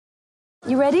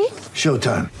You ready?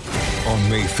 Showtime. On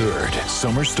May 3rd,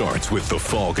 summer starts with The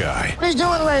Fall Guy. Let's do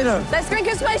it later. Let's drink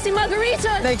a spicy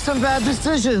margarita. Make some bad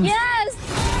decisions. Yes!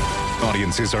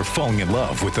 Audiences are falling in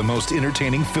love with the most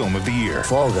entertaining film of the year.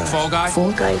 Fall Guy. Fall Guy?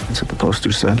 Fall Guy. That's what the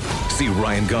poster said. See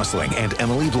Ryan Gosling and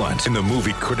Emily Blunt in the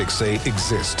movie critics say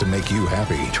exists to make you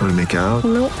happy. Trying to make it out?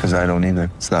 Nope. Because I don't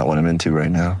either. It's not what I'm into right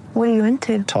now. What are you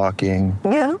into? Talking.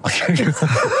 Yeah.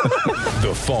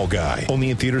 The Fall Guy.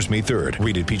 Only in theaters May 3rd.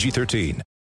 Rated PG-13. Hey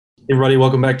everybody,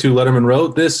 welcome back to Letterman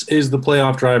Road. This is the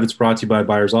Playoff Drive. It's brought to you by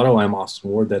Byers Auto. I'm Austin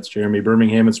Ward. That's Jeremy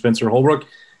Birmingham and Spencer Holbrook.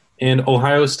 And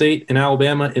Ohio State and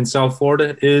Alabama in South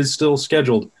Florida is still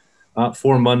scheduled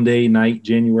for Monday night,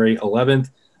 January 11th.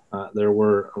 There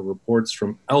were reports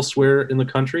from elsewhere in the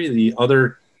country, the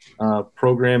other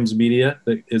programs media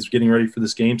that is getting ready for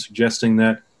this game, suggesting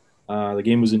that the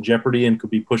game was in jeopardy and could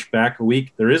be pushed back a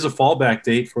week. There is a fallback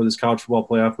date for this college football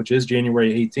playoff, which is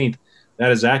January 18th.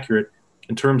 That is accurate.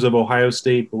 In terms of Ohio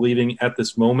State believing at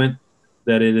this moment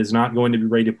that it is not going to be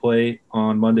ready to play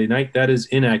on Monday night, that is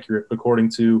inaccurate, according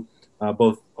to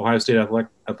both Ohio State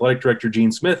Athletic Director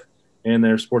Gene Smith and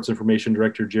their Sports Information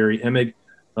Director Jerry Emig,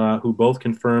 who both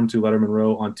confirmed to Letterman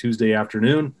Row on Tuesday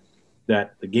afternoon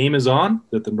that the game is on,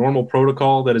 that the normal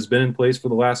protocol that has been in place for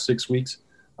the last 6 weeks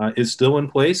is still in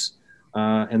place,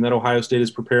 and that Ohio State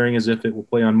is preparing as if it will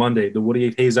play on Monday. The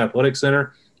Woody Hayes Athletic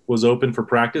Center was open for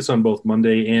practice on both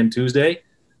Monday and Tuesday.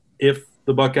 If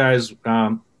the Buckeyes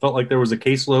felt like there was a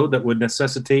caseload that would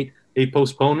necessitate a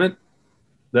postponement,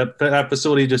 that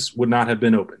facility just would not have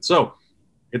been open. So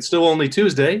it's still only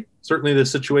Tuesday. Certainly the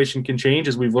situation can change,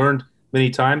 as we've learned many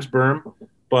times, Berm.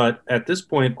 But at this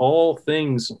point, all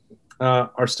things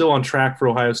are still on track for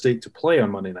Ohio State to play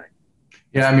on Monday night.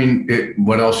 Yeah, I mean,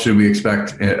 what else should we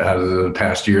expect out of the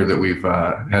past year that we've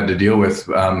had to deal with?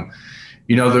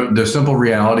 The simple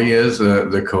reality is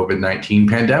the COVID-19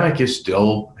 pandemic is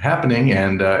still happening,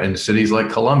 and in cities like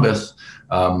Columbus,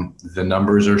 the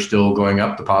numbers are still going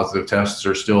up. The positive tests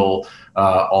are still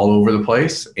all over the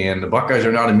place, and the Buckeyes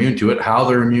are not immune to it. How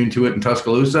they're immune to it in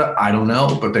Tuscaloosa, I don't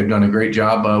know, but they've done a great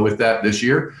job with that this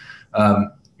year.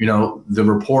 The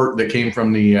report that came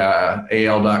from the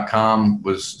AL.com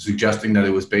was suggesting that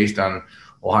it was based on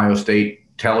Ohio State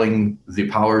telling the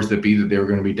powers that be that they were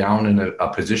going to be down in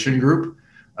a position group.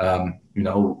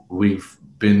 We've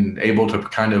been able to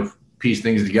kind of piece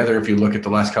things together if you look at the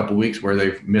last couple of weeks where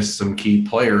they've missed some key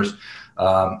players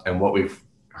and what we've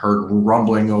heard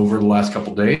rumbling over the last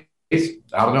couple of days.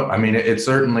 I don't know. I mean, it's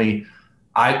certainly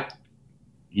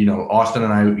Austin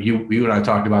and I, you and I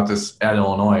talked about this at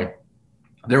Illinois.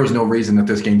 There was no reason that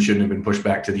this game shouldn't have been pushed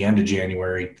back to the end of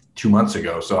January 2 months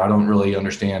ago. So I don't really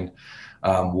understand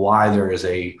why there is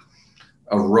a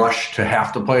rush to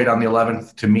have to play it on the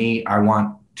 11th. To me, I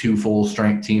want two full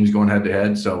strength teams going head to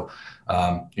head. So,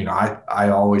 I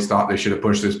always thought they should have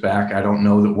pushed this back. I don't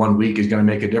know that 1 week is going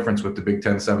to make a difference with the Big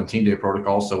Ten 17-day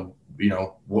protocol. So,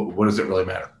 what does it really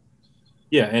matter?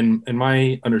 Yeah. And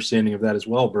my understanding of that as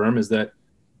well, Berm, is that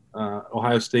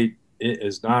Ohio State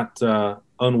is not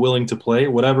unwilling to play.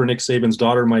 Whatever Nick Saban's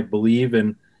daughter might believe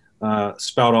and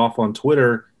spout off on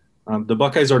Twitter, the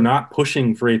Buckeyes are not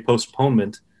pushing for a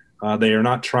postponement. They are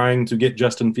not trying to get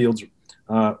Justin Fields'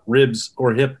 ribs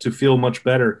or hip to feel much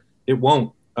better. It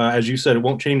won't. As you said, it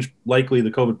won't change likely the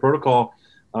COVID protocol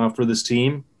for this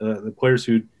team. The players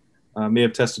who may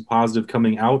have tested positive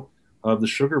coming out of the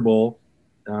Sugar Bowl,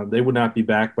 they would not be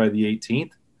back by the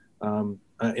 18th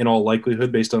in all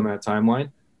likelihood based on that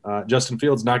timeline. Justin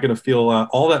Fields not going to feel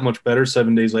all that much better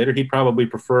 7 days later. He'd probably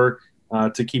prefer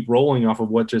to keep rolling off of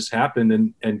what just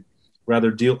happened and rather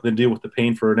deal with the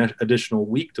pain for an additional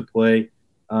week to play.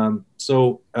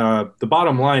 So the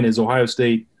bottom line is Ohio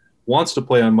State wants to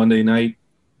play on Monday night.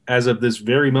 As of this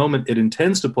very moment, it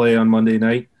intends to play on Monday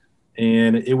night,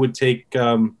 and it would take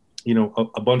a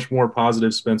bunch more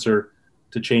positives, Spencer,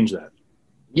 to change that.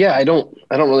 Yeah, I don't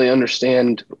really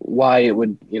understand why it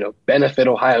would, benefit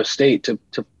Ohio State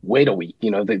to wait a week.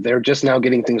 They're just now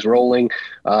getting things rolling.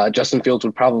 Justin Fields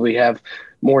would probably have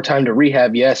more time to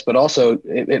rehab, yes, but also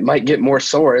it might get more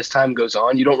sore as time goes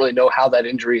on. You don't really know how that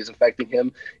injury is affecting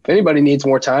him. If anybody needs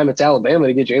more time, it's Alabama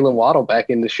to get Jalen Waddle back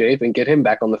into shape and get him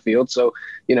back on the field. So,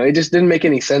 it just didn't make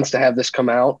any sense to have this come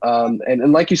out.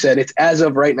 And like you said, it's as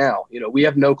of right now. We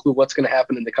have no clue what's going to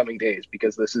happen in the coming days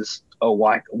because this is a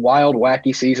wild,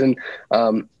 wacky season.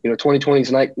 2020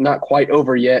 is not quite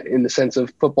over yet in the sense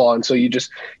of football. And so you don't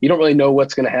really know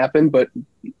what's going to happen, but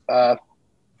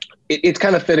it's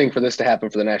kind of fitting for this to happen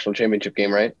for the national championship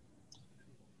game, right?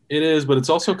 It is, but it's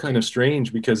also kind of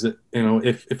strange because,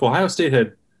 if Ohio State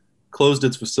had closed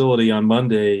its facility on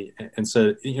Monday and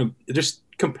said, just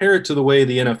compare it to the way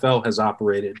the NFL has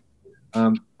operated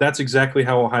That's exactly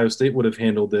how Ohio State would have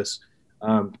handled this.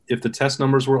 If the test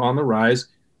numbers were on the rise,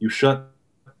 you shut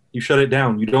it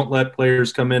down. You don't let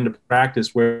players come into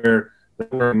practice where they're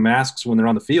wearing masks when they're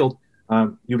on the field.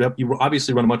 You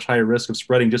obviously run a much higher risk of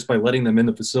spreading just by letting them in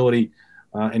the facility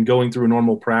and going through a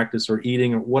normal practice or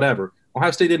eating or whatever.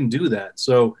 Ohio State didn't do that.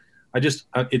 So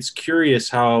it's curious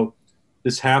how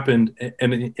this happened,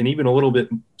 and even a little bit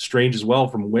strange as well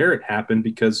from where it happened,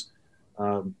 because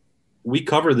we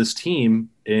cover this team,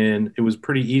 and it was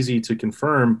pretty easy to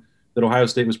confirm that Ohio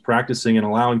State was practicing and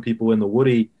allowing people in the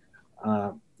Woody.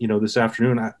 This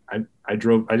afternoon, I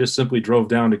just simply drove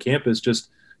down to campus just,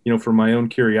 for my own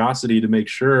curiosity to make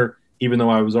sure, even though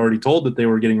I was already told that they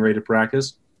were getting ready to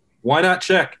practice. Why not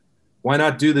check? Why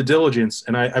not do the diligence?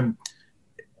 And I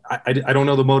don't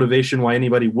know the motivation why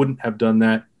anybody wouldn't have done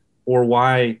that, or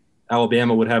why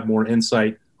Alabama would have more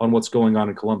insight on what's going on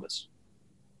in Columbus.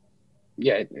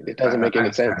 Yeah, it doesn't make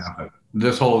any sense.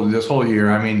 This whole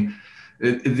year, I mean,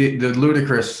 the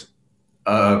ludicrous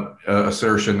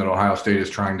assertion that Ohio State is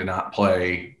trying to not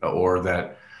play, or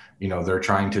that they're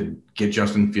trying to get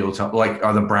Justin Fields up. Like,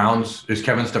 are the Browns, is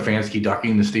Kevin Stefanski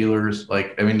ducking the Steelers?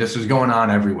 Like, I mean, this is going on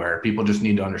everywhere. People just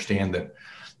need to understand that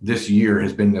this year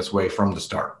has been this way from the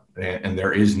start, and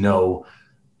there is no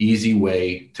easy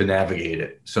way to navigate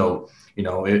it. So,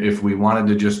 if we wanted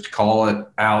to just call it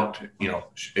out,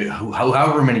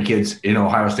 however many kids in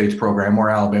Ohio State's program or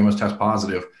Alabama's test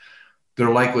positive,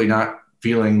 they're likely not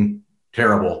feeling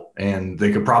terrible, and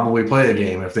they could probably play a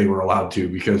game if they were allowed to,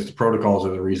 because the protocols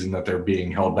are the reason that they're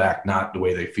being held back, not the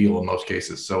way they feel in most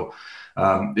cases. So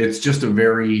it's just a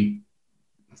very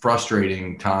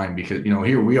frustrating time, because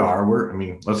here we are.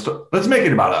 Let's make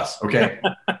it about us, okay?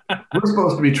 We're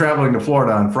supposed to be traveling to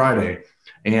Florida on Friday,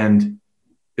 and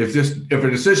if a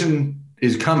decision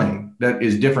is coming that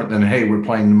is different than, hey, we're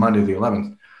playing Monday the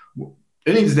 11th,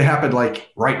 it needs to happen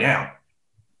like right now.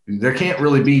 There can't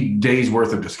really be days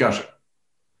worth of discussion.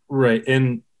 Right.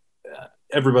 And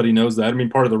everybody knows that. I mean,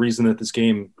 part of the reason that this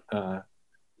game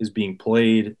is being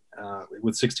played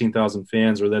with 16,000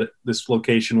 fans, or that this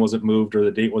location wasn't moved or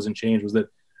the date wasn't changed, was that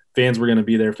fans were going to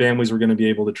be there. Families were going to be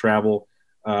able to travel.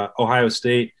 Ohio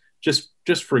State, just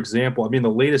for example, I mean, the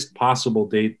latest possible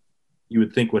date you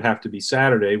would think would have to be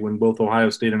Saturday, when both Ohio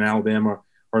State and Alabama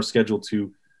are scheduled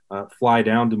to fly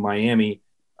down to Miami.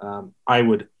 I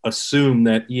would assume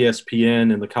that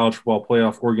ESPN and the college football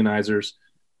playoff organizers,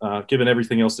 given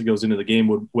everything else that goes into the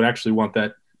game, would actually want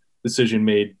that decision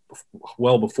made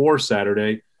well before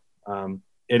Saturday. And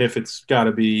if it's got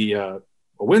to be a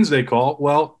Wednesday call,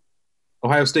 well,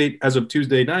 Ohio State, as of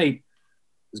Tuesday night,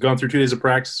 has gone through 2 days of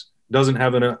practice, doesn't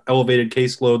have an elevated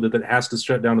caseload that has to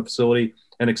shut down the facility,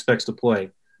 and expects to play.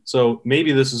 So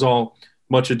maybe this is all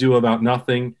much ado about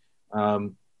nothing.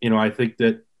 I think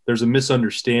that there's a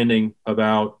misunderstanding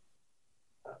about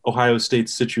Ohio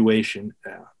State's situation.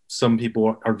 Some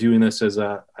people are viewing this as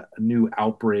a new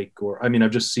outbreak,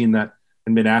 I've just seen that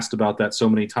and been asked about that so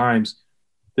many times.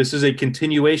 This is a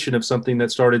continuation of something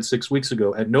that started 6 weeks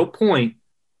ago. At no point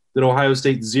did Ohio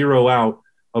State zero out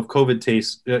of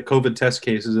COVID test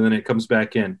cases, and then it comes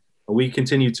back in. We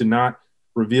continue to not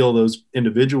reveal those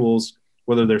individuals,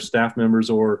 whether they're staff members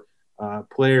or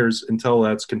players, until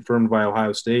that's confirmed by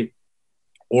Ohio State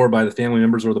or by the family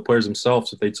members or the players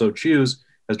themselves, if they so choose,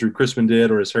 as Drew Chrisman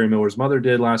did, or as Harry Miller's mother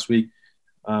did last week.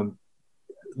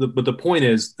 But the point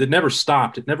is, it never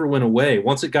stopped. It never went away.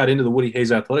 Once it got into the Woody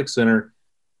Hayes Athletic Center,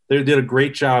 they did a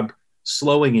great job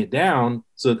slowing it down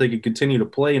so that they could continue to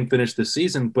play and finish the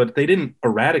season, but they didn't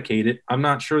eradicate it. I'm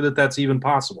not sure that that's even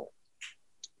possible.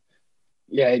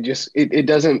 Yeah, it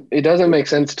doesn't make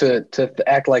sense to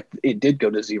act like it did go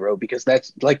to zero, because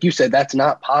that's, like you said, that's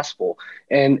not possible.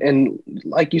 And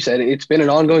like you said, it's been an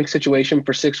ongoing situation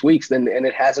for 6 weeks, and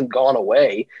it hasn't gone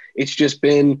away. It's just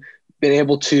been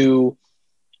able to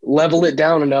level it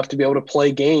down enough to be able to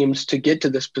play games to get to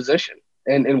this position.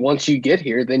 And once you get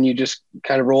here, then you just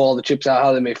kind of roll all the chips out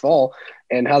how they may fall.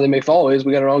 And how they may fall is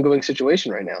we got an ongoing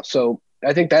situation right now. So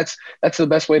I think that's the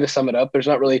best way to sum it up. There's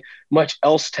not really much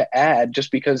else to add,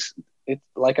 just because it's,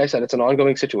 like I said, it's an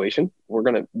ongoing situation.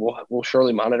 We'll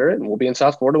surely monitor it, and we'll be in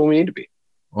South Florida when we need to be.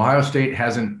 Ohio State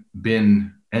hasn't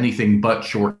been anything but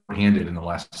short-handed in the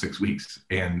last 6 weeks.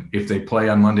 And if they play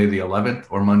on Monday the 11th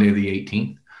or Monday the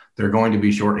 18th, they're going to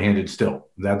be short-handed still.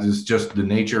 That is just the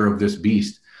nature of this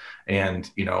beast. And,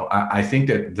 I think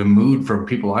that the mood from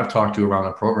people I've talked to around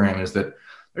the program is that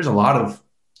there's a lot of,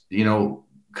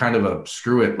 kind of a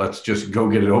screw it, let's just go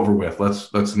get it over with.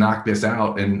 Let's knock this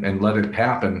out and let it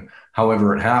happen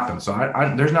however it happens. So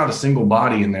there's not a single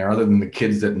body in there other than the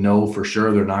kids that know for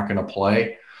sure they're not going to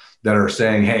play, that are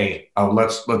saying, hey,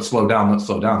 let's slow down. Let's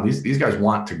slow down. These guys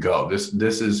want to go.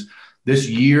 This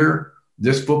year,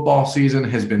 this football season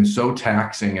has been so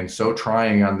taxing and so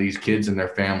trying on these kids and their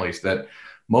families that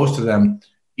most of them,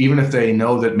 even if they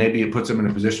know that maybe it puts them in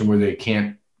a position where they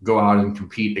can't go out and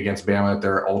compete against Bama at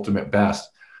their ultimate best,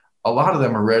 a lot of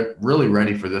them are really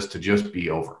ready for this to just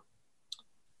be over.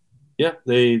 Yeah,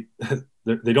 they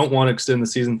don't want to extend the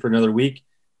season for another week.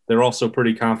 They're also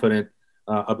pretty confident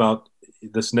about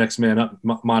this next man up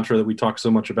mantra that we talk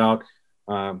so much about.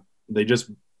 They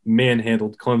just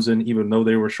manhandled Clemson, even though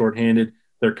they were shorthanded.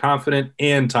 They're confident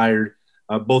and tired.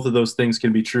 Both of those things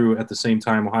can be true at the same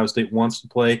time. Ohio State wants to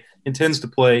play, intends to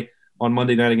play on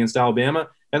Monday night against Alabama.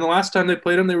 And the last time they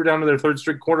played them, they were down to their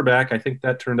third-string quarterback. I think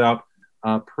that turned out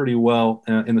pretty well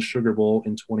in the Sugar Bowl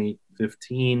in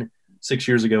 2015, 6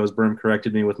 years ago, as Berm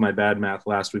corrected me with my bad math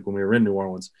last week when we were in New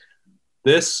Orleans.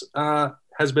 This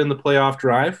has been the Playoff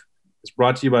Drive. It's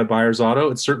brought to you by Byers Auto.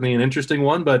 It's certainly an interesting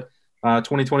one, but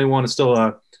 2021 is still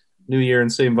a new year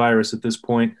and same virus at this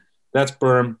point. That's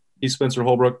Berm. He's Spencer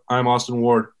Holbrook. I'm Austin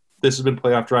Ward. This has been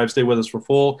Playoff Drive. Stay with us for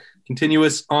full,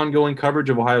 continuous, ongoing coverage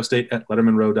of Ohio State at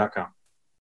LettermanRow.com.